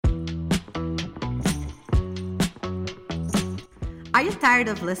Are you tired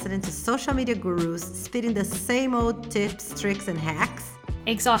of listening to social media gurus spitting the same old tips, tricks, and hacks?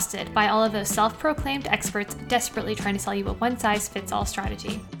 Exhausted by all of those self-proclaimed experts desperately trying to sell you a one-size-fits-all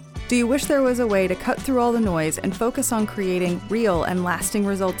strategy? Do you wish there was a way to cut through all the noise and focus on creating real and lasting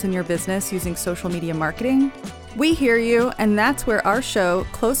results in your business using social media marketing? We hear you, and that's where our show,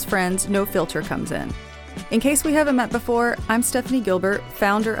 Close Friends No Filter, comes in. In case we haven't met before, I'm Stephanie Gilbert,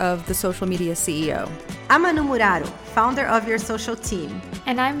 founder of The Social Media CEO. I'm Anu Muraro, founder of Your Social Team.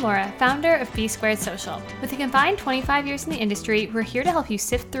 And I'm Laura, founder of B Squared Social. With a combined 25 years in the industry, we're here to help you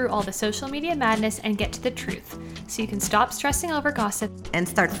sift through all the social media madness and get to the truth, so you can stop stressing over gossip and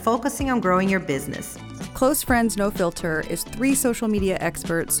start focusing on growing your business. Close Friends No Filter is 3 social media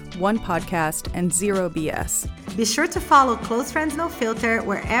experts, 1 podcast, and 0 BS. Be sure to follow Close Friends No Filter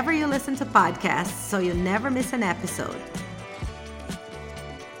wherever you listen to podcasts so you never miss an episode.